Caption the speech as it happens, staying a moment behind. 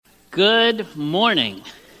Good morning.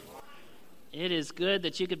 It is good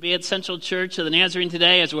that you could be at Central Church of the Nazarene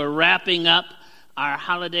today as we're wrapping up our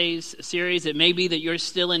holidays series. It may be that you're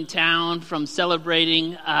still in town from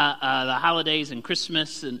celebrating the holidays and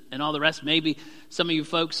Christmas and all the rest. Maybe some of you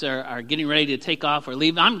folks are getting ready to take off or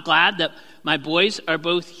leave. I'm glad that my boys are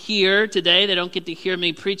both here today. They don't get to hear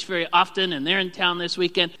me preach very often, and they're in town this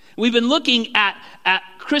weekend. We've been looking at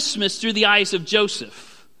Christmas through the eyes of Joseph,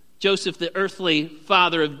 the earthly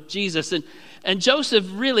father of Jesus. And Joseph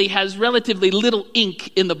really has relatively little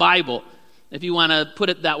ink in the Bible, if you want to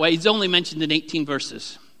put it that way. He's only mentioned in 18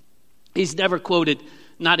 verses. He's never quoted,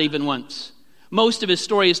 not even once. Most of his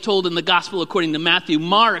story is told in the Gospel according to Matthew.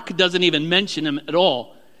 Mark doesn't even mention him at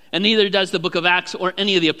all, and neither does the book of Acts or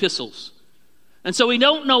any of the epistles. And so we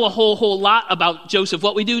don't know a whole lot about Joseph.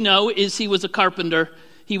 What we do know is he was a carpenter.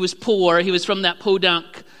 He was poor. He was from that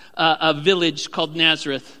podunk village called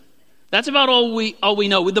Nazareth. That's about all we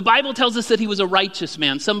know. The Bible tells us that he was a righteous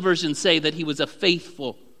man. Some versions say that he was a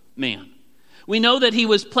faithful man. We know that he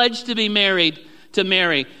was pledged to be married to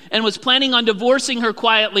Mary and was planning on divorcing her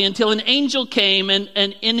quietly until an angel came and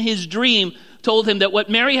in his dream told him that what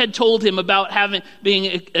Mary had told him about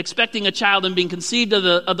expecting a child and being conceived of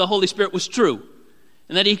the Holy Spirit was true,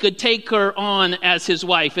 and that he could take her on as his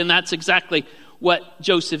wife. And that's exactly what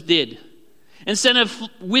Joseph did. Instead of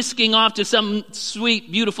whisking off to some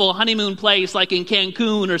sweet, beautiful honeymoon place like in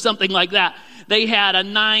Cancun or something like that, they had a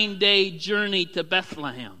 9-day journey to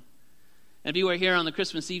Bethlehem. And if you were here on the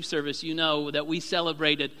Christmas Eve service, you know that we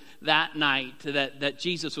celebrated that night that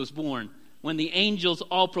Jesus was born, when the angels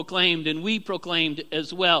all proclaimed, and we proclaimed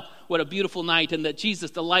as well, what a beautiful night, and that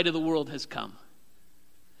Jesus, the light of the world, has come.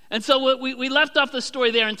 And so we left off the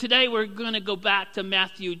story there, and today we're going to go back to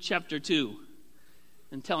Matthew chapter 2.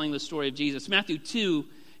 And telling the story of Jesus. Matthew 2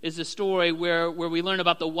 is a story where we learn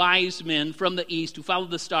about the wise men from the east who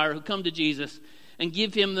followed the star, who come to Jesus and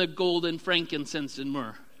give him the gold and frankincense and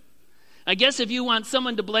myrrh. I guess if you want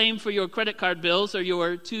someone to blame for your credit card bills or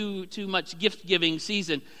your too much gift-giving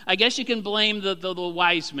season, I guess you can blame the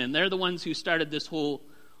wise men. They're the ones who started this whole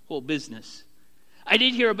business. I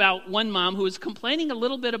did hear about one mom who was complaining a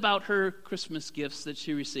little bit about her Christmas gifts that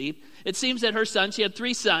she received. It seems that her son, she had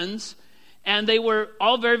 3 sons, and they were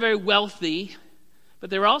all very, very wealthy, but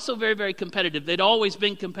they were also very, very competitive. They'd always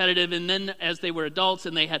been competitive, and then as they were adults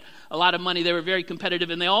and they had a lot of money, they were very competitive,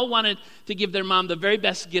 and they all wanted to give their mom the very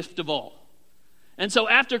best gift of all. And so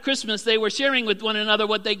after Christmas, they were sharing with one another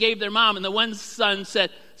what they gave their mom, and the one son said,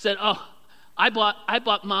 "Oh, I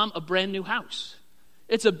bought Mom a brand new house.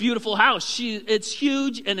 It's a beautiful house. It's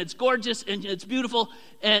huge, and it's gorgeous, and it's beautiful,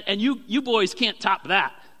 and you boys can't top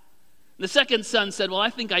that." And the second son said, "Well, I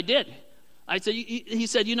think I did." He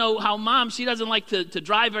said, "You know how Mom, she doesn't like to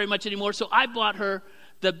drive very much anymore, so I bought her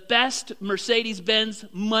the best Mercedes-Benz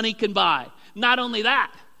money can buy. Not only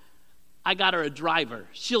that, I got her a driver.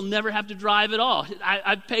 She'll never have to drive at all.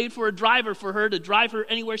 I've paid for a driver for her to drive her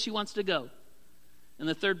anywhere she wants to go." And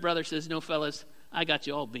the third brother says, "No, fellas, I got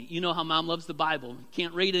you all beat. You know how Mom loves the Bible.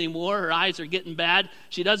 Can't read anymore. Her eyes are getting bad.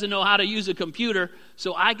 She doesn't know how to use a computer,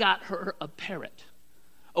 so I got her a parrot,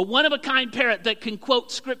 a one-of-a-kind parrot that can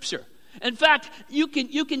quote Scripture. In fact, you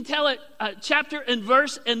can tell it chapter and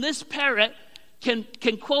verse, and this parrot can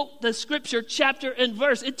quote the Scripture chapter and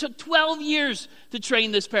verse. It took 12 years to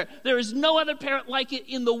train this parrot. There is no other parrot like it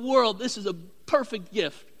in the world. This is a perfect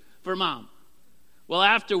gift for Mom." Well,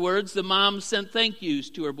 afterwards, the mom sent thank yous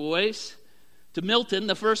to her boys. To Milton,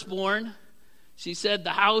 the firstborn, she said,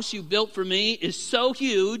 "The house you built for me is so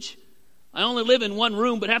huge, I only live in one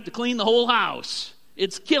room but have to clean the whole house.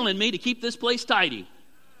 It's killing me to keep this place tidy."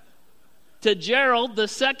 To Gerald, the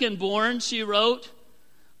second-born, she wrote,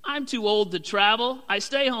 "I'm too old to travel. I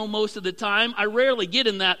stay home most of the time. I rarely get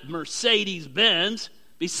in that Mercedes-Benz.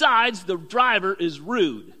 Besides, the driver is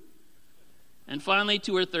rude." And finally,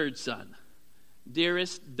 to her third son,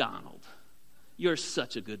 "Dearest Donald, you're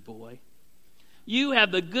such a good boy. You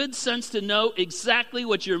have the good sense to know exactly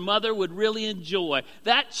what your mother would really enjoy.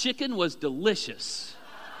 That chicken was delicious."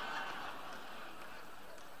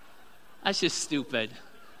 That's just stupid.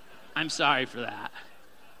 I'm sorry for that.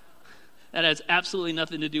 That has absolutely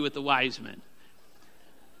nothing to do with the wise men.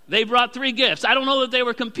 They brought 3 gifts. I don't know that they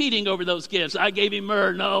were competing over those gifts. I gave him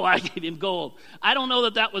myrrh. No, I gave him gold. I don't know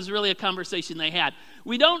that was really a conversation they had.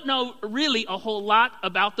 We don't know really a whole lot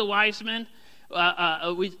about the wise men.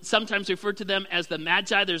 We sometimes refer to them as the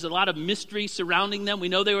Magi. There's a lot of mystery surrounding them. We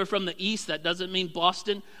know they were from the east. That doesn't mean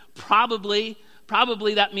Boston. Probably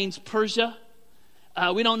that means Persia.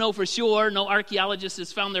 We don't know for sure. No archaeologist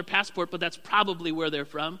has found their passport, but that's probably where they're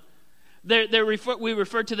from. We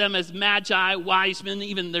refer to them as magi, wise men.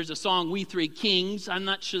 Even there's a song, We Three Kings. I'm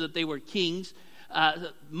not sure that they were kings.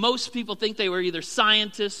 Most people think they were either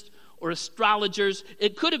scientists or astrologers.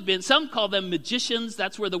 It could have been. Some call them magicians.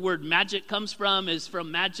 That's where the word magic comes from, is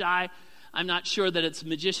from magi. I'm not sure that it's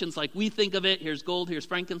magicians like we think of it. Here's gold, here's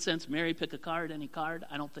frankincense. Mary, pick a card, any card.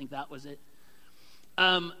 I don't think that was it.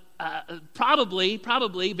 Probably,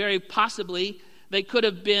 very possibly, they could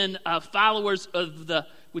have been followers of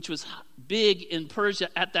which was big in Persia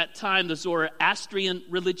at that time, the Zoroastrian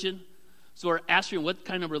religion. Zoroastrian, what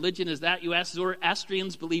kind of religion is that, you ask?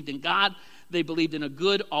 Zoroastrians believed in God. They believed in a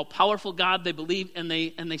good, all-powerful God. They believed, and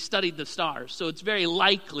they studied the stars. So it's very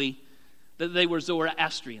likely that they were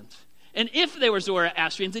Zoroastrians. And if they were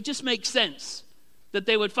Zoroastrians, it just makes sense that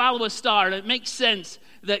they would follow a star. And it makes sense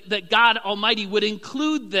that God Almighty would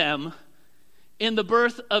include them in the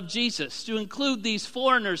birth of Jesus, to include these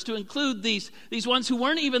foreigners, to include these ones who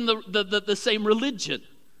weren't even the same religion.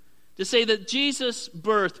 To say that Jesus'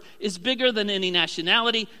 birth is bigger than any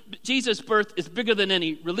nationality, Jesus' birth is bigger than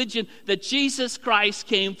any religion, that Jesus Christ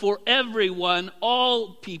came for everyone,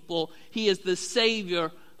 all people. He is the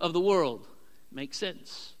Savior of the world. Makes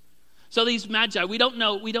sense. So these magi, we don't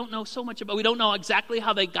know so much about, we don't know exactly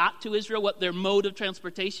how they got to Israel, what their mode of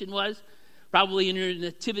transportation was. Probably in your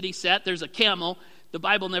nativity set, there's a camel. The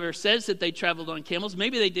Bible never says that they traveled on camels.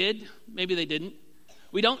 Maybe they did, maybe they didn't.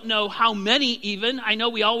 We don't know how many even. I know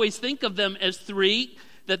we always think of them as three,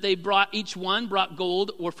 that they each one brought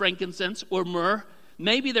gold or frankincense or myrrh.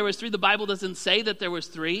 Maybe there was three. The Bible doesn't say that there was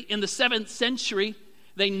three. In the 7th century,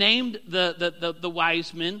 they named the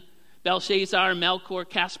wise men, Belshazzar, Melchior,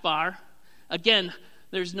 Caspar. Again,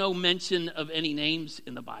 there's no mention of any names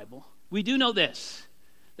in the Bible. We do know this.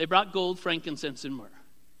 They brought gold, frankincense, and myrrh.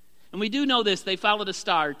 And we do know this. They followed a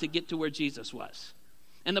star to get to where Jesus was.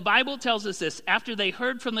 And the Bible tells us this. After they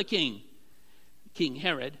heard from the king, King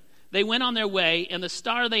Herod, they went on their way, and the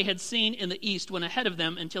star they had seen in the east went ahead of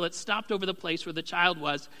them until it stopped over the place where the child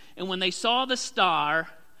was. And when they saw the star,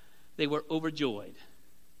 they were overjoyed.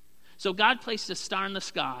 So God placed a star in the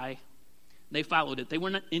sky. They followed it. They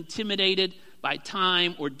were not intimidated by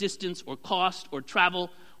time or distance or cost or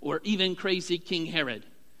travel or even crazy King Herod.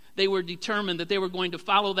 They were determined that they were going to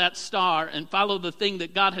follow that star and follow the thing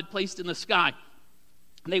that God had placed in the sky.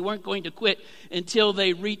 They weren't going to quit until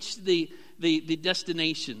they reached the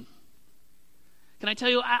destination. Can I tell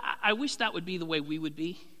you, I wish that would be the way we would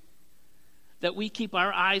be. That we keep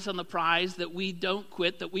our eyes on the prize, that we don't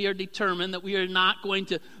quit, that we are determined, that we are not going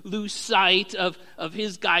to lose sight of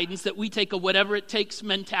His guidance, that we take a whatever-it-takes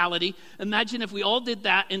mentality. Imagine if we all did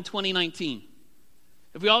that in 2019.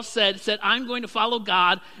 If we all said, I'm going to follow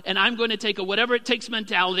God, and I'm going to take a whatever-it-takes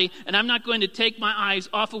mentality, and I'm not going to take my eyes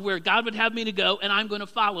off of where God would have me to go, and I'm going to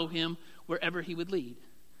follow Him wherever He would lead.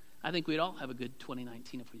 I think we'd all have a good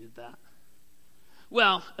 2019 if we did that.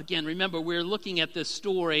 Well, again, remember, we're looking at this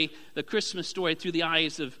story, the Christmas story, through the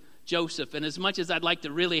eyes of Joseph. And as much as I'd like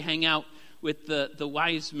to really hang out with the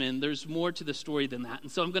wise men, there's more to the story than that.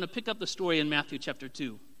 And so I'm going to pick up the story in Matthew chapter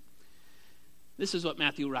 2. This is what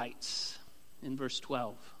Matthew writes in verse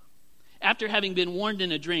 12. After having been warned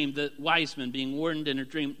in a dream, the wise men being warned in a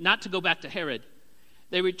dream not to go back to Herod,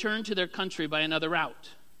 they returned to their country by another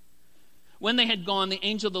route. When they had gone, the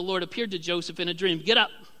angel of the Lord appeared to Joseph in a dream. "Get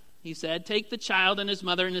up," he said, "take the child and his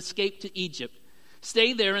mother and escape to Egypt.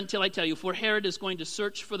 Stay there until I tell you, for Herod is going to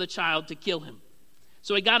search for the child to kill him."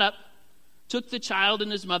 So he got up, took the child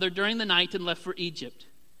and his mother during the night and left for Egypt,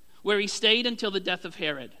 where he stayed until the death of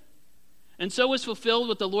Herod. And so was fulfilled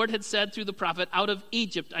what the Lord had said through the prophet, "Out of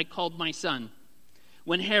Egypt I called my son."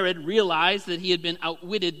 When Herod realized that he had been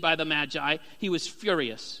outwitted by the Magi, he was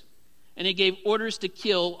furious. And he gave orders to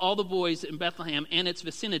kill all the boys in Bethlehem and its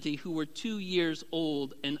vicinity who were 2 years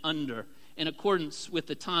old and under, in accordance with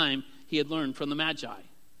the time he had learned from the Magi.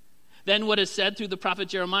 Then what is said through the prophet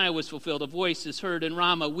Jeremiah was fulfilled. A voice is heard in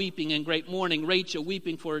Ramah, weeping in great mourning, Rachel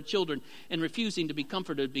weeping for her children and refusing to be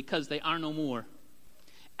comforted because they are no more.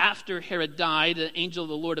 After Herod died, an angel of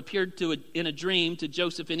the Lord appeared in a dream to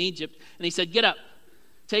Joseph in Egypt, and he said, "Get up,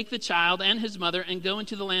 take the child and his mother and go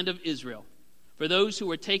into the land of Israel. For those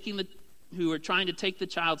who are trying to take the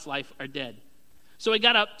child's life are dead." So he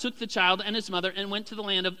got up, took the child and his mother, and went to the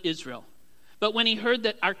land of Israel. But when he heard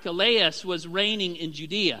that Archelaus was reigning in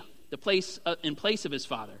Judea, in place of his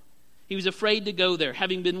father, he was afraid to go there,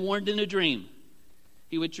 having been warned in a dream.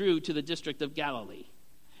 He withdrew to the district of Galilee.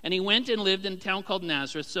 And he went and lived in a town called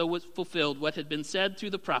Nazareth, so was fulfilled what had been said through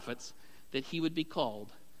the prophets, that he would be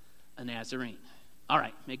called a Nazarene. All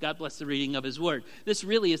right, may God bless the reading of his word. This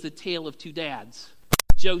really is the tale of two dads,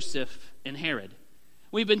 Joseph and Herod.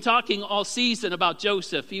 We've been talking all season about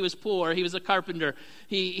Joseph. He was poor. He was a carpenter.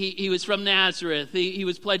 He was from Nazareth. He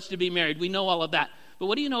was pledged to be married. We know all of that. But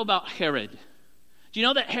what do you know about Herod? Do you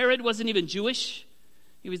know that Herod wasn't even Jewish?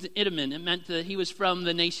 He was an Edomite. It meant that he was from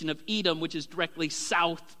the nation of Edom, which is directly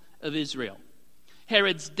south of Israel.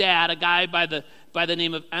 Herod's dad, a guy by the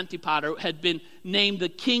name of Antipater, had been named the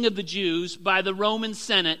king of the Jews by the Roman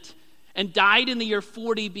Senate and died in the year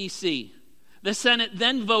 40 BC. The Senate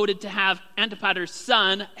then voted to have Antipater's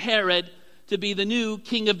son, Herod, to be the new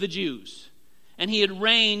king of the Jews. And he had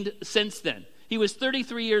reigned since then. He was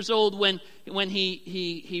 33 years old when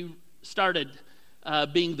he started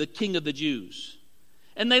being the king of the Jews.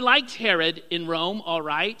 And they liked Herod in Rome, all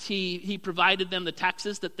right. He provided them the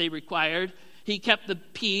taxes that they required. He kept the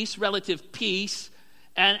peace, relative peace,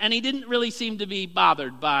 and he didn't really seem to be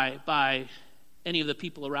bothered by any of the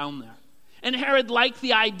people around there. And Herod liked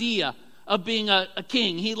the idea of being a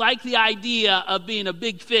king. He liked the idea of being a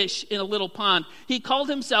big fish in a little pond. He called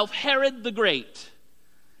himself Herod the Great.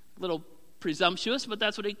 A little presumptuous, but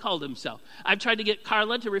that's what he called himself. I've tried to get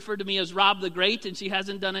Carla to refer to me as Rob the Great, and she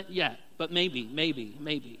hasn't done it yet. But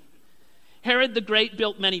maybe. Herod the Great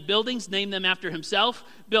built many buildings, named them after himself,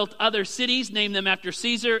 built other cities, named them after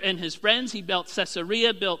Caesar and his friends. He built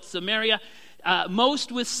Caesarea, built Samaria,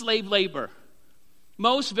 most with slave labor,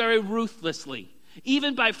 most very ruthlessly.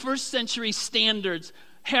 Even by first century standards,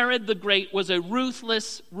 Herod the Great was a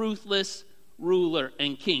ruthless ruler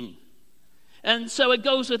and king. And so it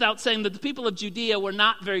goes without saying that the people of Judea were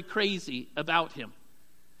not very crazy about him.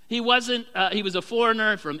 He was a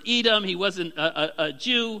foreigner from Edom. He wasn't a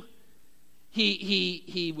Jew.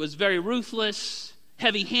 He was very ruthless,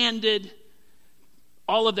 heavy-handed.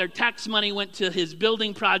 All of their tax money went to his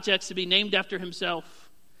building projects to be named after himself.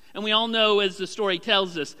 And we all know, as the story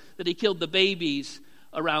tells us, that he killed the babies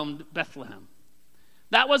around Bethlehem.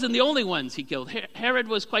 That wasn't the only ones he killed. Herod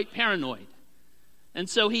was quite paranoid. And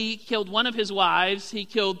so he killed one of his wives. He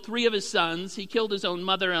killed 3 of his sons. He killed his own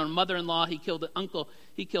mother and mother-in-law. He killed an uncle.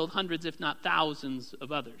 He killed hundreds, if not thousands,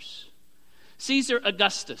 of others. Caesar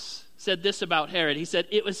Augustus said this about Herod. He said,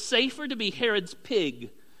 "It was safer to be Herod's pig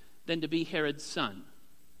than to be Herod's son."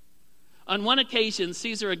 On one occasion,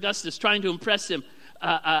 Caesar Augustus, trying to impress him,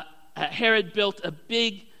 Herod built a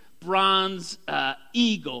big bronze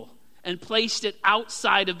eagle and placed it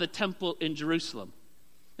outside of the temple in Jerusalem.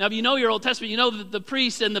 Now, if you know your Old Testament, you know that the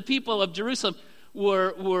priests and the people of Jerusalem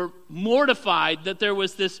were mortified that there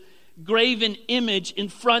was this graven image in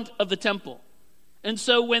front of the temple. And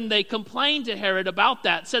so when they complained to Herod about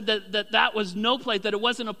that, said that was no place, that it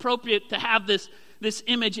wasn't appropriate to have this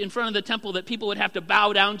image in front of the temple that people would have to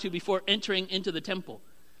bow down to before entering into the temple.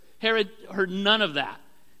 Herod heard none of that.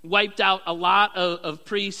 Wiped out a lot of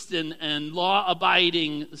priests and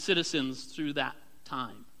law-abiding citizens through that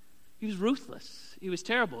time. He was ruthless. He was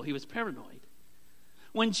terrible. He was paranoid.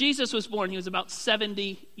 When Jesus was born, he was about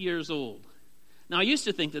 70 years old. Now, I used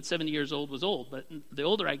to think that 70 years old was old, but the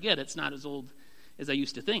older I get, it's not as old as I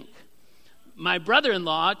used to think. My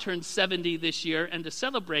brother-in-law turned 70 this year, and to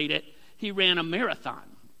celebrate it, he ran a marathon,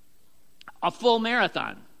 a full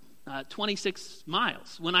marathon, 26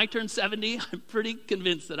 miles. When I turn 70, I'm pretty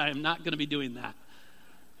convinced that I am not going to be doing that.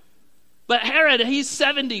 But Herod, he's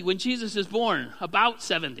 70 when Jesus is born, about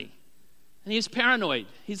 70. And he's paranoid.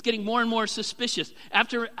 He's getting more and more suspicious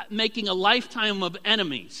after making a lifetime of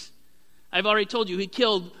enemies. I've already told you, he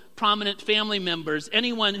killed prominent family members.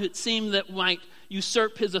 Anyone who it seemed that might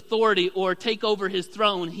usurp his authority or take over his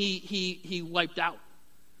throne, he wiped out.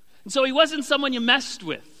 And so he wasn't someone you messed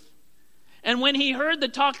with. And when he heard the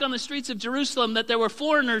talk on the streets of Jerusalem that there were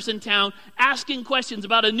foreigners in town asking questions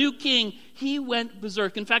about a new king, he went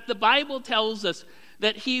berserk. In fact, the Bible tells us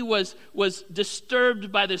that he was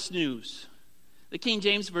disturbed by this news. The King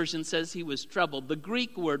James Version says he was troubled. The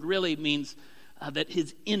Greek word really means that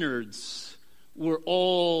his innards were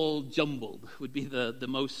all jumbled, would be the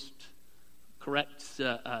most correct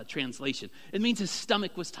translation. It means his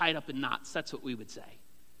stomach was tied up in knots. That's what we would say.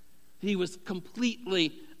 He was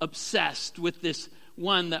completely obsessed with this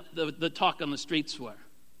one that the talk on the streets were.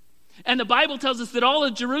 And the Bible tells us that all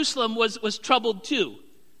of Jerusalem was troubled too.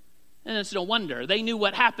 And it's no wonder. They knew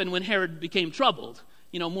what happened when Herod became troubled.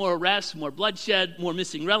 You know, more arrests, more bloodshed, more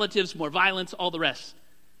missing relatives, more violence, all the rest.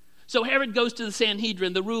 So Herod goes to the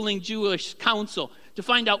Sanhedrin, the ruling Jewish council, to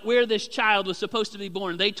find out where this child was supposed to be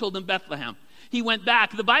born. They told him Bethlehem. He went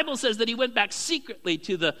back. The Bible says that he went back secretly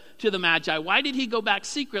to the Magi. Why did he go back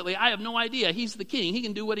secretly? I have no idea. He's the king. He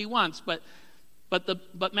can do what he wants. But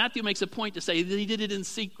Matthew makes a point to say that he did it in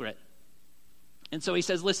secret. And so he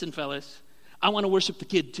says, listen, fellas, I want to worship the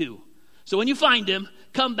kid too. So when you find him,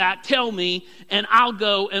 come back, tell me, and I'll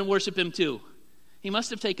go and worship him too. He must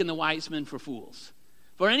have taken the wise men for fools.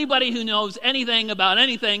 For anybody who knows anything about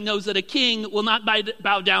anything knows that a king will not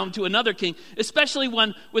bow down to another king, especially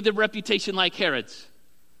one with a reputation like Herod's.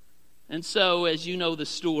 And so, as you know the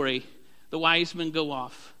story, the wise men go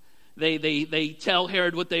off. They tell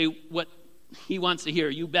Herod what he wants to hear.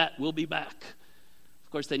 You bet, we'll be back.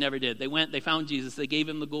 Of course, they never did. They went, they found Jesus, they gave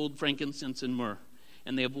him the gold, frankincense, and myrrh.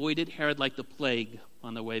 And they avoided Herod like the plague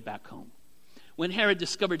on their way back home. When Herod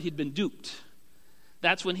discovered he'd been duped,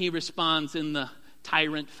 that's when he responds in the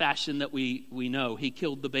tyrant fashion that we know. He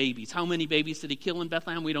killed the babies. How many babies did he kill in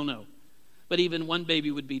Bethlehem? We don't know. But even one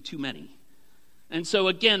baby would be too many. And so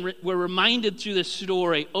again, we're reminded through this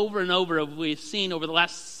story over and over, we've seen over the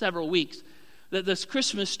last several weeks, that this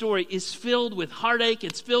Christmas story is filled with heartache,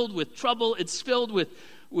 it's filled with trouble, it's filled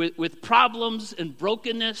with problems and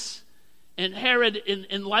brokenness. And Herod,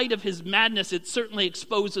 in light of his madness, it certainly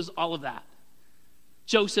exposes all of that.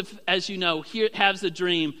 Joseph, as you know, has a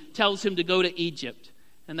dream, tells him to go to Egypt.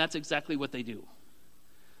 And that's exactly what they do.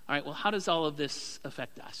 All right, well, how does all of this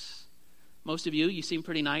affect us? Most of you seem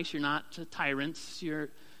pretty nice. You're not tyrants. You're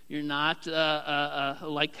not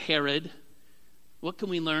like Herod. What can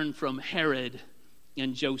we learn from Herod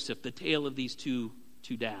and Joseph, the tale of these two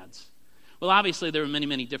dads? Well, obviously, there are many,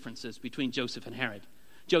 many differences between Joseph and Herod.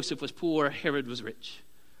 Joseph was poor. Herod was rich.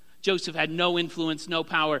 Joseph had no influence, no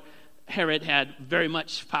power. Herod had very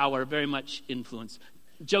much power, very much influence.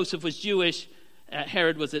 Joseph was Jewish.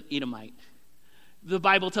 Herod was an Edomite. The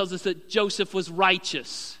Bible tells us that Joseph was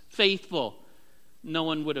righteous, faithful. No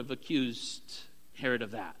one would have accused Herod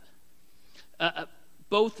of that.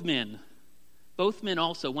 Both men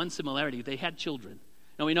also, one similarity, they had children.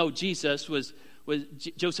 Now we know Joseph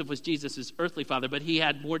was Jesus' earthly father, but he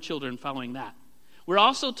had more children following that. We're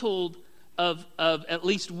also told of at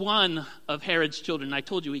least one of Herod's children. I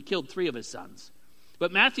told you he killed 3 of his sons.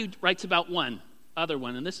 But Matthew writes about one,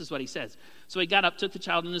 and this is what he says. So he got up, took the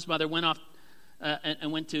child and his mother, went off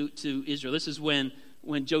and went to Israel. This is when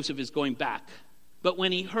Joseph is going back. But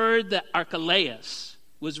when he heard that Archelaus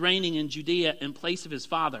was reigning in Judea in place of his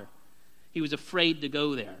father, he was afraid to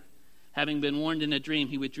go there. Having been warned in a dream,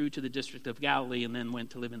 he withdrew to the district of Galilee and then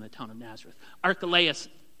went to live in the town of Nazareth. Archelaus,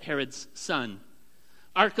 Herod's son.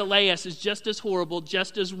 Archelaus is just as horrible,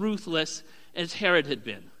 just as ruthless as Herod had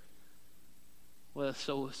been. Well,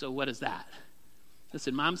 so what is that?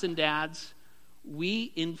 Listen, moms and dads,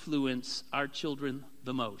 we influence our children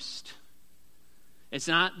the most. It's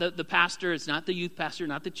not the pastor, it's not the youth pastor,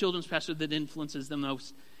 not the children's pastor that influences them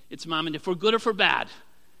most. It's mom and dad, for good or for bad.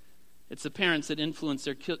 It's the parents that influence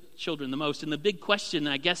their children the most. And the big question,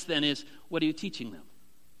 I guess, then is, what are you teaching them?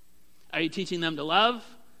 Are you teaching them to love?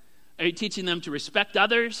 Are you teaching them to respect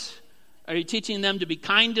others? Are you teaching them to be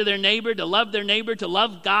kind to their neighbor, to love their neighbor, to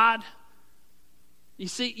love God? You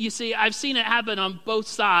see, I've seen it happen on both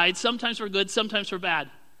sides, sometimes for good, sometimes for bad.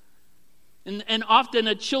 And often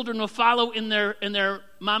the children will follow in their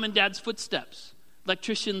mom and dad's footsteps.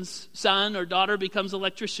 Electrician's son or daughter becomes an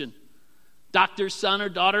electrician. Doctor's son or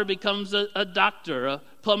daughter becomes a doctor. A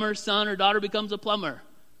plumber's son or daughter becomes a plumber.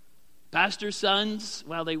 Pastor's sons,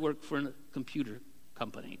 well, they work for a computer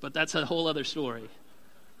company, but that's a whole other story.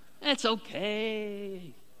 It's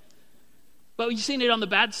okay. But you've seen it on the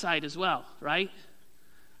bad side as well, right?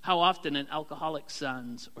 How often an alcoholic's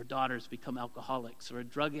sons or daughters become alcoholics, or a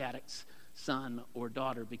drug addict's son or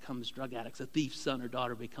daughter becomes drug addicts, a thief's son or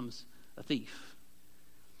daughter becomes a thief.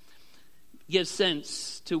 Gives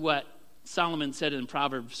sense to what Solomon said in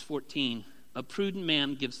Proverbs 14, a prudent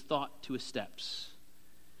man gives thought to his steps.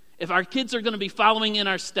 If our kids are going to be following in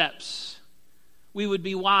our steps, we would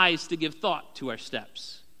be wise to give thought to our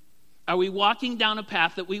steps. Are we walking down a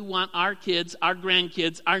path that we want our kids, our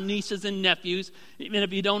grandkids, our nieces and nephews, even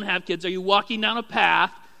if you don't have kids, are you walking down a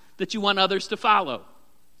path that you want others to follow?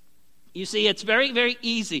 You see, it's very, very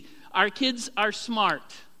easy. Our kids are smart,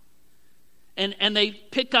 and they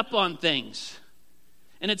pick up on things.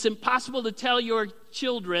 And it's impossible to tell your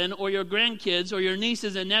children or your grandkids or your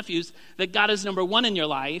nieces and nephews that God is number one in your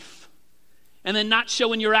life and then not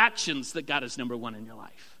show in your actions that God is number one in your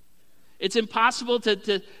life. It's impossible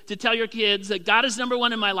to tell your kids that God is number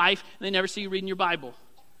one in my life and they never see you reading your Bible.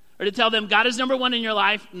 Or to tell them God is number one in your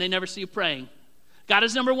life and they never see you praying. God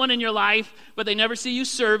is number one in your life, but they never see you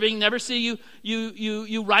serving, never see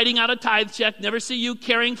you writing out a tithe check, never see you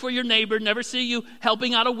caring for your neighbor, never see you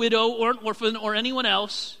helping out a widow or an orphan or anyone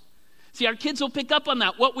else. See, our kids will pick up on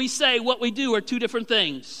that. What we say, what we do are two different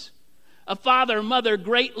things. A father or mother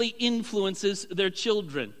greatly influences their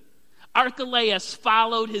children. Archelaus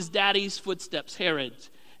followed his daddy's footsteps, Herod,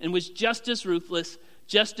 and was just as ruthless,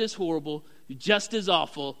 just as horrible, just as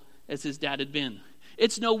awful as his dad had been.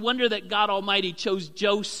 It's no wonder that God Almighty chose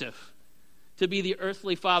Joseph to be the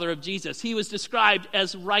earthly father of Jesus. He was described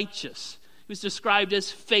as righteous. He was described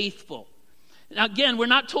as faithful. Now, again, we're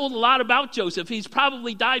not told a lot about Joseph. He's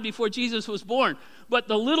probably died before Jesus was born. But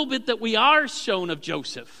the little bit that we are shown of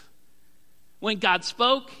Joseph, when God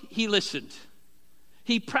spoke, he listened.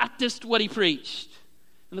 He practiced what he preached.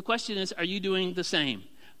 And the question is, are you doing the same?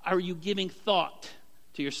 Are you giving thought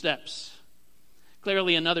to your steps?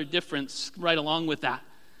 Clearly, another difference right along with that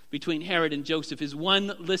between Herod and Joseph is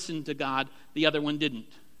one listened to God, the other one didn't.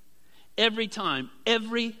 Every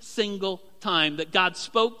single time that God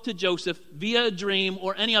spoke to Joseph via a dream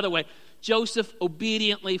or any other way, Joseph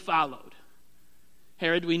obediently followed.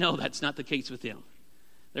 Herod, we know that's not the case with him.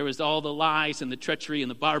 There was all the lies and the treachery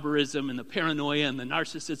and the barbarism and the paranoia and the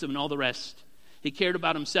narcissism and all the rest. He cared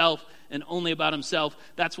about himself and only about himself.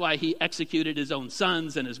 That's why he executed his own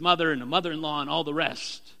sons and his mother and a mother-in-law and all the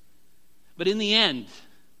rest. But in the end,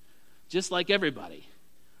 just like everybody,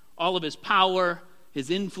 all of his power, his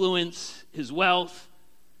influence, his wealth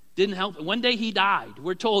didn't help. One day he died.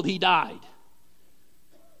 We're told he died.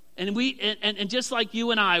 And just like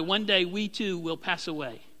you and I, one day we too will pass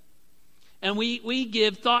away. And we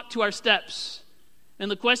give thought to our steps. And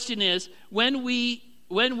the question is, when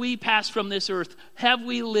we pass from this earth, have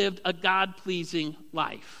we lived a God-pleasing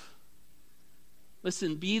life?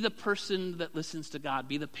 Listen, be the person that listens to God.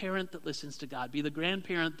 Be the parent that listens to God. Be the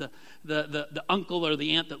grandparent, the uncle or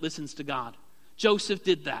the aunt that listens to God. Joseph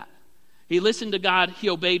did that. He listened to God. He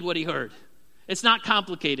obeyed what he heard. It's not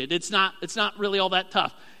complicated. It's not really all that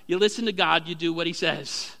tough. You listen to God. You do what he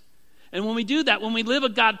says. And when we do that, when we live a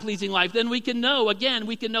God-pleasing life, then we can know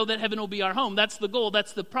that heaven will be our home. That's the goal.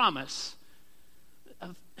 That's the promise.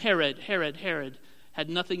 Herod had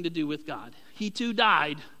nothing to do with God. He too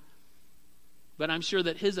died, but I'm sure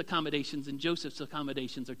that his accommodations and Joseph's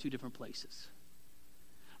accommodations are two different places.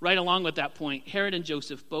 Right along with that point, Herod and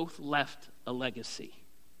Joseph both left a legacy.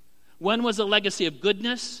 One was a legacy of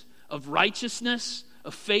goodness, of righteousness,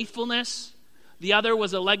 of faithfulness. The other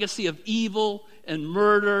was a legacy of evil and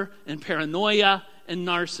murder and paranoia and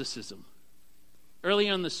narcissism.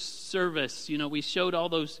 Earlier in the service, we showed all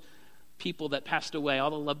those people that passed away, all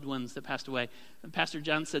the loved ones that passed away. And Pastor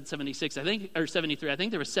John said 76, or 73. I think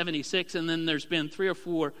there were 76, and then there's been 3 or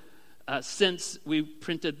 4 since we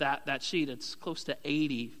printed that sheet. It's close to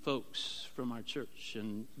 80 folks from our church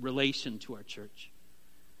in relation to our church.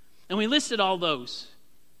 And we listed all those.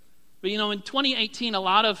 But in 2018, a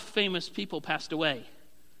lot of famous people passed away.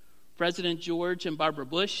 President George and Barbara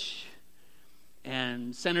Bush,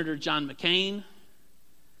 and Senator John McCain,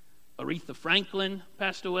 Aretha Franklin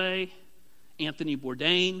passed away, Anthony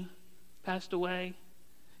Bourdain passed away.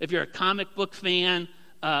 If you're a comic book fan,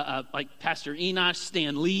 like Pastor Enoch,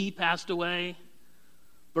 Stan Lee passed away.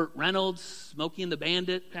 Burt Reynolds, Smokey and the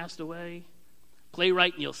Bandit passed away.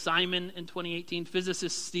 Playwright Neil Simon in 2018.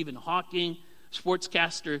 Physicist Stephen Hawking.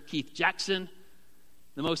 Sportscaster Keith Jackson.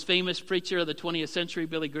 The most famous preacher of the 20th century,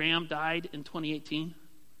 Billy Graham, died in 2018.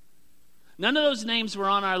 None of those names were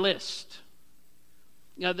on our list.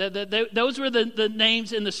 Those were the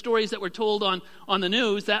names in the stories that were told on the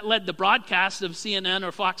news. That led the broadcast of CNN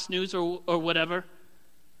or Fox News or whatever.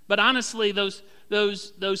 But honestly,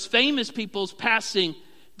 those famous people's passing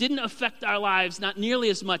didn't affect our lives not nearly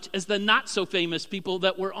as much as the not-so-famous people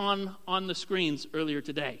that were on the screens earlier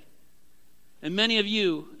today. And many of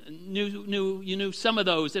you knew some of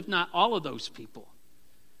those, if not all of those people.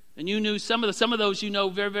 And you knew some of those you know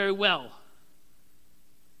very, very well.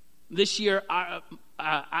 This year,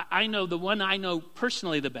 I know the one I know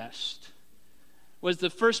personally the best was the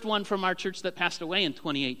first one from our church that passed away in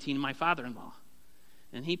 2018, my father-in-law.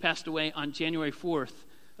 And he passed away on January 4th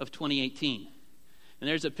of 2018. And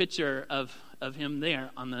there's a picture of him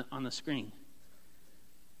there on the screen.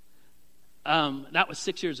 That was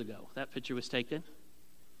 6 years ago. That picture was taken.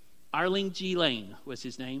 Arling G. Lane was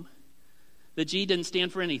his name. The G didn't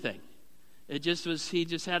stand for anything. He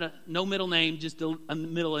just had no middle name, just a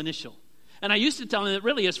middle initial. And I used to tell him that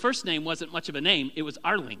really his first name wasn't much of a name. It was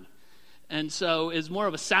Arling. And so it's more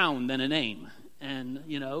of a sound than a name. And,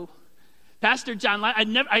 Pastor John,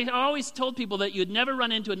 I always told people that you'd never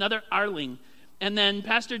run into another Arling. And then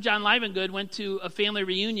Pastor John Livengood went to a family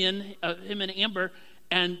reunion, him and Amber,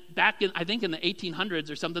 and back in, I think in the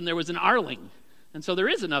 1800s or something, there was an Arling. And so there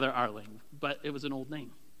is another Arling, but it was an old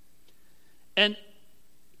name. And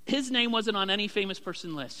his name wasn't on any famous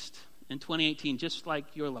person list in 2018, just like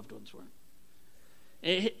your loved ones weren't.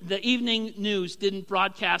 The evening news didn't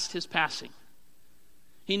broadcast his passing.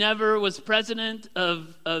 He never was president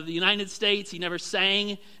of the United States. He never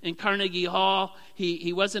sang in Carnegie Hall.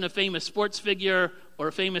 He wasn't a famous sports figure or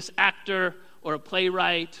a famous actor or a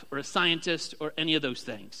playwright or a scientist or any of those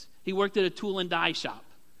things. He worked at a tool and die shop,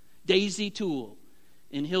 Daisy Tool,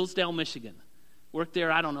 in Hillsdale, Michigan. Worked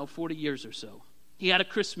there, 40 years or so. He had a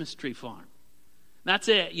Christmas tree farm. That's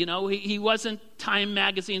it. He wasn't Time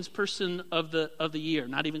Magazine's person of the year,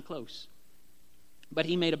 not even close. But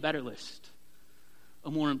he made a better list,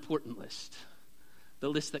 a more important list, the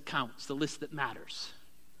list that counts, the list that matters.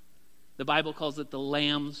 The Bible calls it the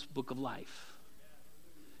Lamb's Book of Life.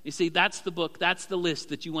 You see, that's the book, that's the list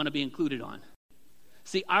that you want to be included on.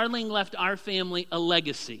 See, Arling left our family a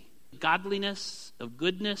legacy, godliness, of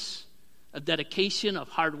goodness, of dedication, of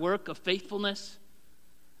hard work, of faithfulness.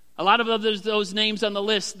 A lot of those names on the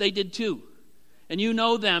list, they did too. And you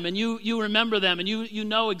know them, and you remember them, and you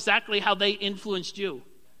know exactly how they influenced you.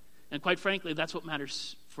 And quite frankly, that's what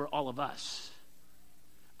matters for all of us.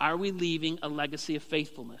 Are we leaving a legacy of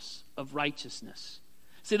faithfulness, of righteousness?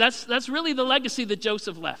 See, that's really the legacy that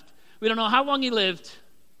Joseph left. We don't know how long he lived.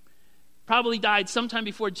 Probably died sometime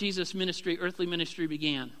before Jesus' earthly ministry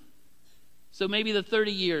began. So maybe the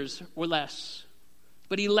 30 years or less.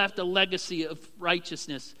 But he left a legacy of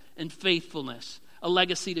righteousness and faithfulness, a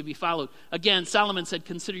legacy to be followed. Again, Solomon said,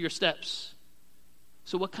 consider your steps.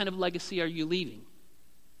 So what kind of legacy are you leaving?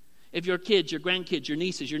 If your kids, your grandkids, your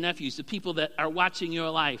nieces, your nephews, the people that are watching your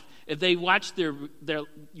life, if they watch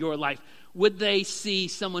your life, would they see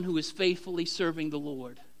someone who is faithfully serving the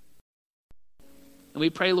Lord? And we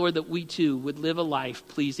pray, Lord, that we too would live a life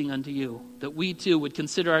pleasing unto you, that we too would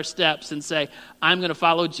consider our steps and say, I'm going to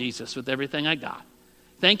follow Jesus with everything I got.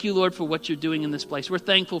 Thank you, Lord, for what you're doing in this place. We're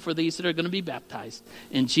thankful for these that are going to be baptized.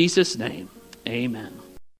 In Jesus' name, amen.